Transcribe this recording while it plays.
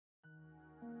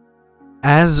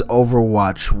As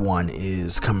Overwatch 1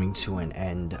 is coming to an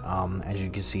end, as you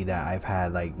can see that I've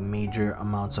had like major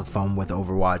amounts of fun with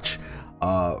Overwatch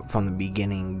from the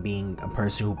beginning, being a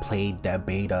person who played that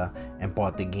beta and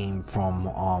bought the game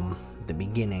from the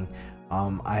beginning.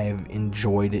 I've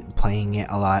enjoyed playing it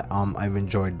a lot. I've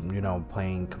enjoyed,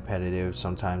 playing competitive.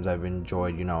 Sometimes I've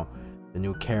enjoyed, the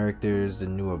new characters,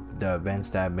 the events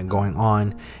that have been going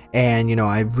on, and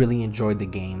I've really enjoyed the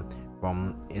game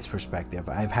from its perspective.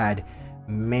 I've had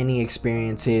many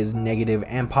experiences, negative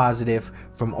and positive,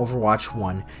 from Overwatch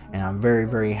 1, and I'm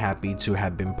very happy to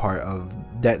have been part of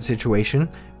that situation,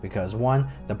 because one,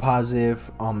 the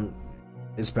positive,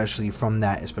 especially from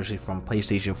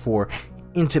PlayStation 4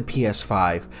 into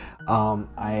PS5,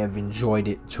 I have enjoyed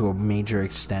it to a major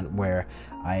extent, where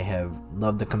I have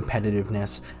loved the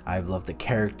competitiveness, I've loved the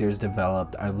characters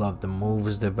developed, I've loved the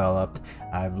moves developed,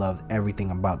 I've loved everything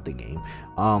about the game.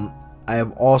 I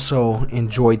have also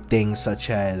enjoyed things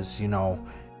such as,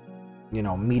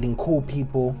 meeting cool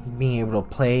people, being able to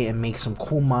play and make some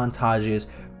cool montages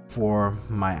for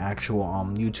my actual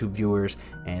YouTube viewers,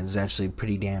 and it's actually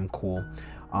pretty damn cool.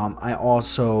 I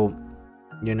also,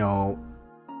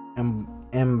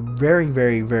 am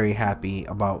very happy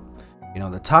about,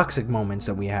 the toxic moments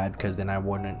that we had, because then I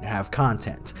wouldn't have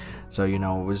content. So, it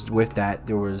was with that,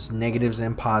 there was negatives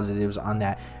and positives on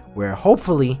that, where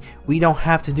hopefully we don't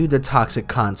have to do the toxic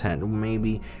content.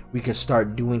 Maybe we could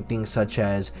start doing things such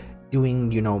as doing,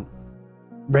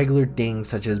 regular things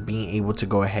such as being able to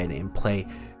go ahead and play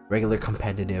regular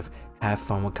competitive, have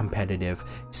fun with competitive,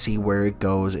 see where it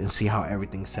goes, and see how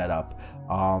everything's set up.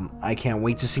 I can't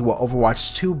wait to see what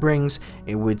Overwatch 2 brings,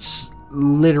 which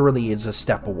literally is a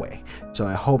step away. So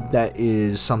I hope that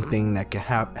is something that can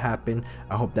happen.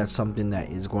 I hope that's something that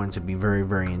is going to be very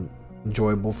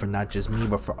enjoyable for not just me,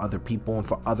 but for other people and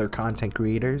for other content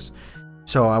creators.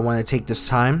 So I want to take this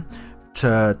time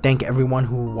to thank everyone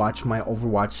who watched my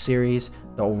Overwatch series,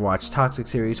 the Overwatch Toxic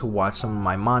series, who watched some of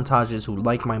my montages, who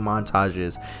like my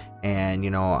montages, and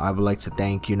I would like to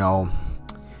thank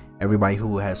everybody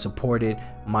who has supported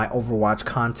my Overwatch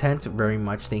content very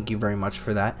much. Thank you very much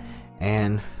for that.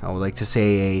 And I would like to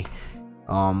say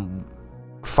a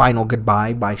final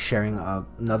goodbye by sharing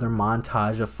another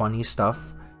montage of funny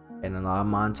stuff, and a lot of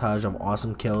montage of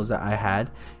awesome kills that I had,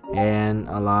 and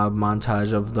a lot of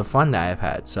montage of the fun that I've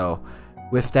had. So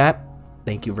with that,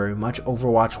 thank you very much,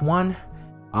 Overwatch 1.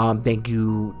 Thank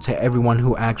you to everyone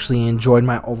who actually enjoyed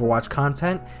my Overwatch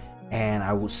content, and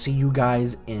I will see you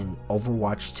guys in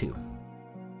Overwatch 2.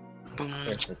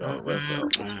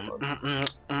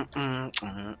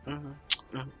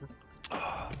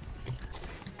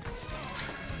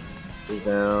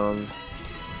 Down.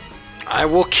 I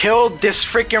will kill this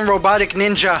freaking robotic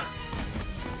ninja.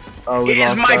 Oh, it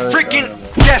is my freaking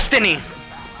destiny.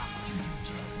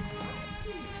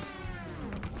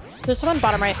 There's someone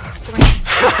bottom right.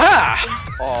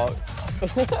 Oh.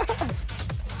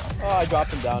 Oh, I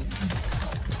dropped him down.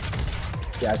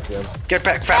 Gotcha. Get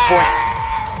back, fat boy.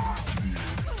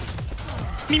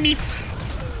 Me.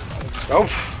 Oh.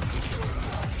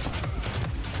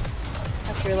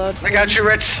 I got you,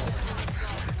 Rich.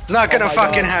 Not gonna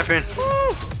fucking happen.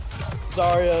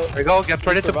 Sorry. There you go. Get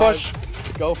ready to push.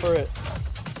 Go for it.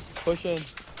 Push in.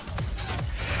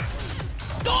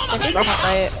 What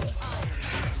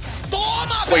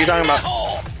are you talking about?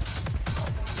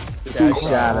 Yeah,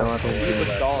 he's been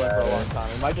stalling for a long time.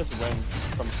 We might just win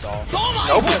from stall.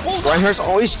 Nope. Reinhardt's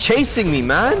always chasing me,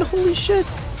 man. Holy shit.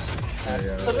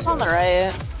 So just on the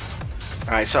right.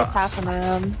 Alright, so. Just half a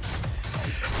man.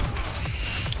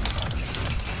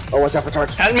 Oh, watch out for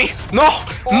charge. Help me! No!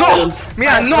 No!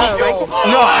 Mia, no! Yo,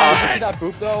 No! see that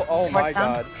boop though? Oh my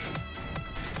god.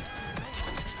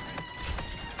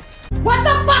 What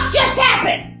the fuck just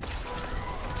happened?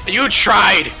 You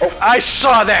tried! I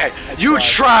saw that! You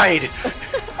tried!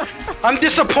 I'm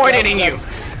disappointed in you!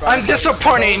 I'm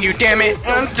disappointed in you, damn it!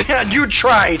 You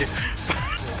tried!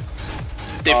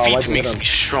 Defeat makes me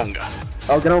stronger.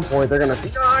 Oh, get on point. They're gonna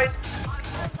see.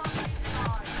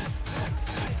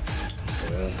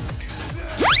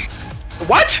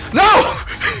 What? No!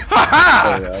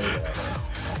 Haha!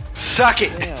 Suck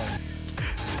it! Damn.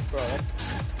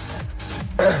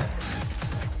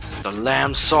 The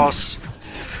lamb sauce.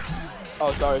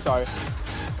 Oh, sorry.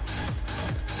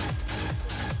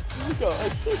 Nico,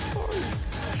 I'm so sorry.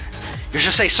 You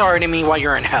should say sorry to me while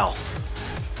you're in hell.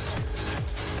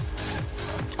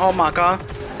 Oh my god,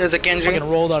 there's a Genji. Fucking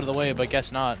rolled out of the way, but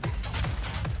guess not.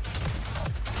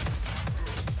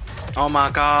 Oh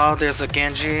my god, there's a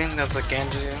Genji.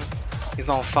 He's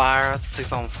on fire.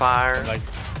 Like,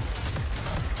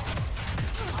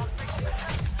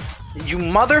 You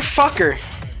motherfucker!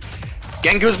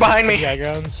 Gengu's behind me. Yeah,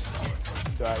 grounds.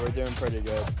 Alright, we're doing pretty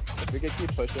good. If we could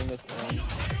keep pushing this in.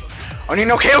 Oni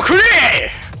no Keo Kure!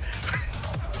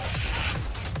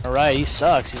 Alright, he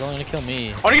sucks. He's only gonna kill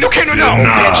me. Oni no Keo no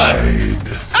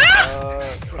bitch!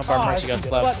 How far Mercy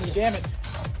got left? Damn it.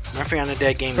 Murphy on a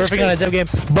dead game. Perfect on a dev game.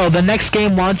 Bro, the next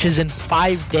game launches in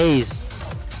 5 days.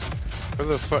 Where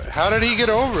the fuck? How did he get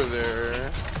over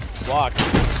there? Walk.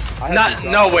 Not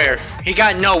nowhere. He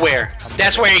got nowhere.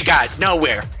 That's where he got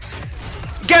nowhere.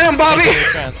 Get him, Bobby!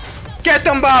 Get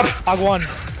them, Bob! Hog one.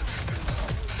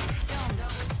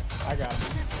 I got him.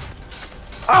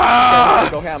 Ah!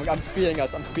 Go ham. I'm speeding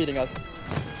us. I'm speeding us.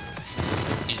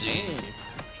 Easy.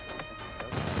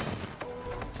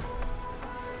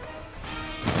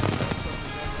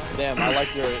 Damn, I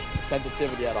like your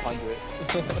sensitivity at 100.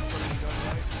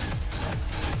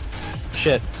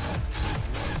 Shit.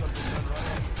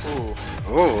 Ooh.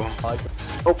 Ooh. I like it.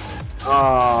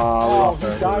 Oh, He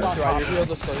died on top. Your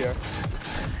heals are still here.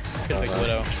 Perfect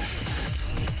widow.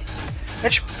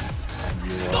 Bitch.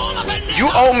 You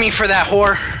owe me for that,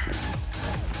 whore.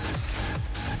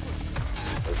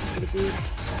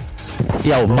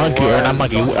 Yo, monkey, or not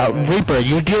monkey, Reaper,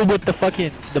 you deal with the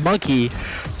fucking, the monkey.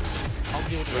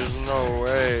 There's no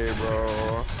way,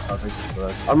 bro.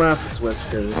 I'm gonna have to switch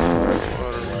because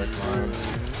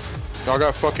Y'all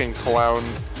got fucking clown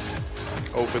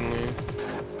openly.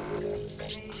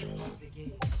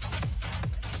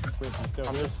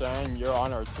 I'm just saying, you're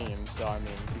on our team, so I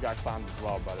mean, you got clowned as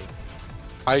well, buddy.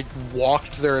 I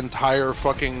walked their entire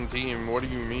fucking team. What do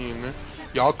you mean?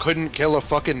 Y'all couldn't kill a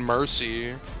fucking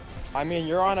Mercy. I mean,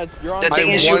 you're on. I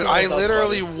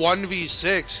literally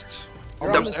 1v6'd.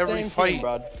 Almost every fight.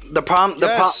 The problem. The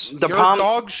problem.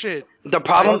 Dog shit. The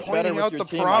problem. I'm pointing out the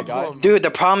problem. Dude, the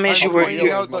problem is I'm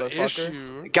pointing out the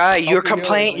issue. Guy, you're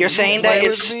complaining. You're saying that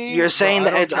it's. You're saying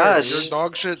that it's us. You're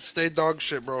dog shit. Stay dog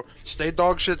shit, bro. Stay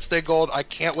dog shit. Stay gold. I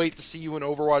can't wait to see you in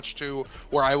Overwatch 2,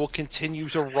 where I will continue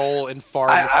to roll and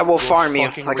farm. I will farm you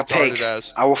like a pig.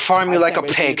 I will farm you like a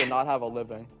pig. To not have a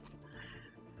living.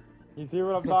 You see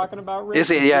what I'm talking about, Rick? You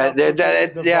see, yeah,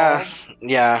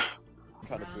 yeah.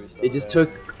 They just took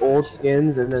old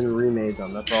skins and then remade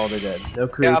them. That's all they did. No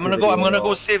creativity. Yeah, I'm gonna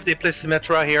go see if they play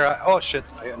Symmetra here. Oh shit!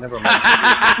 Never mind.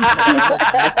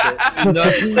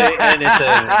 Not say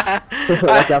anything.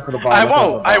 Watch out for the ball.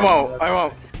 I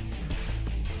won't.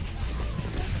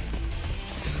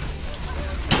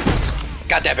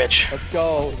 Got that bitch. Let's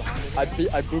go. I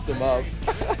booped him up.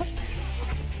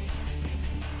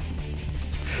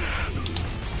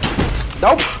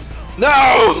 Nope. No.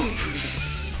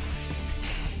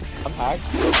 I'm hacked.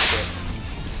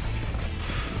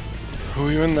 Who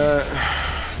are you in that?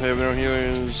 They have no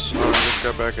healers. Oh, I just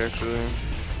got back actually.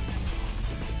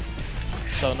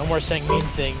 So no more saying mean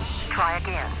things. Try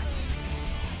again.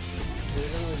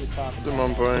 I'm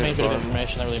on point. The main bit of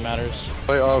information that really matters.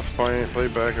 Play off point. Play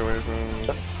back away from.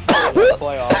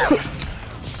 Play off.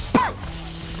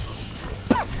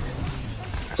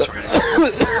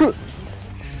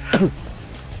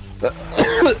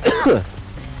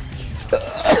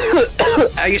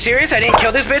 Are you serious? I didn't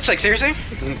kill this bitch? Like, seriously?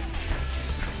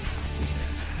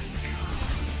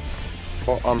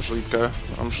 Oh, I'm Sleepka.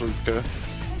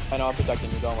 I know, I'm protecting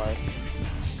you, don't worry.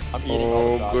 I'm eating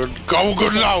all the good. Go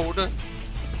good loud!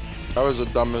 That was a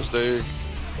dumb mistake.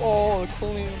 Oh,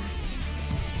 clean.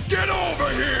 Get over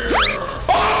here!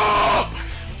 Oh!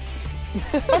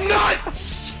 I'm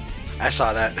nuts! I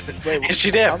saw that. Wait, and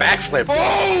she did a backflip.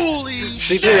 Holy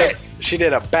shit! She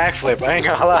did a backflip. I ain't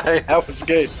gonna lie, that was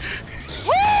good.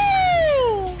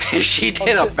 Woo! She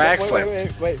did a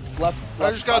backflip. Wait. Left.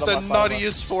 I just got the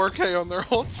nuttiest 4K on their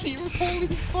whole team. Holy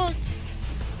fuck.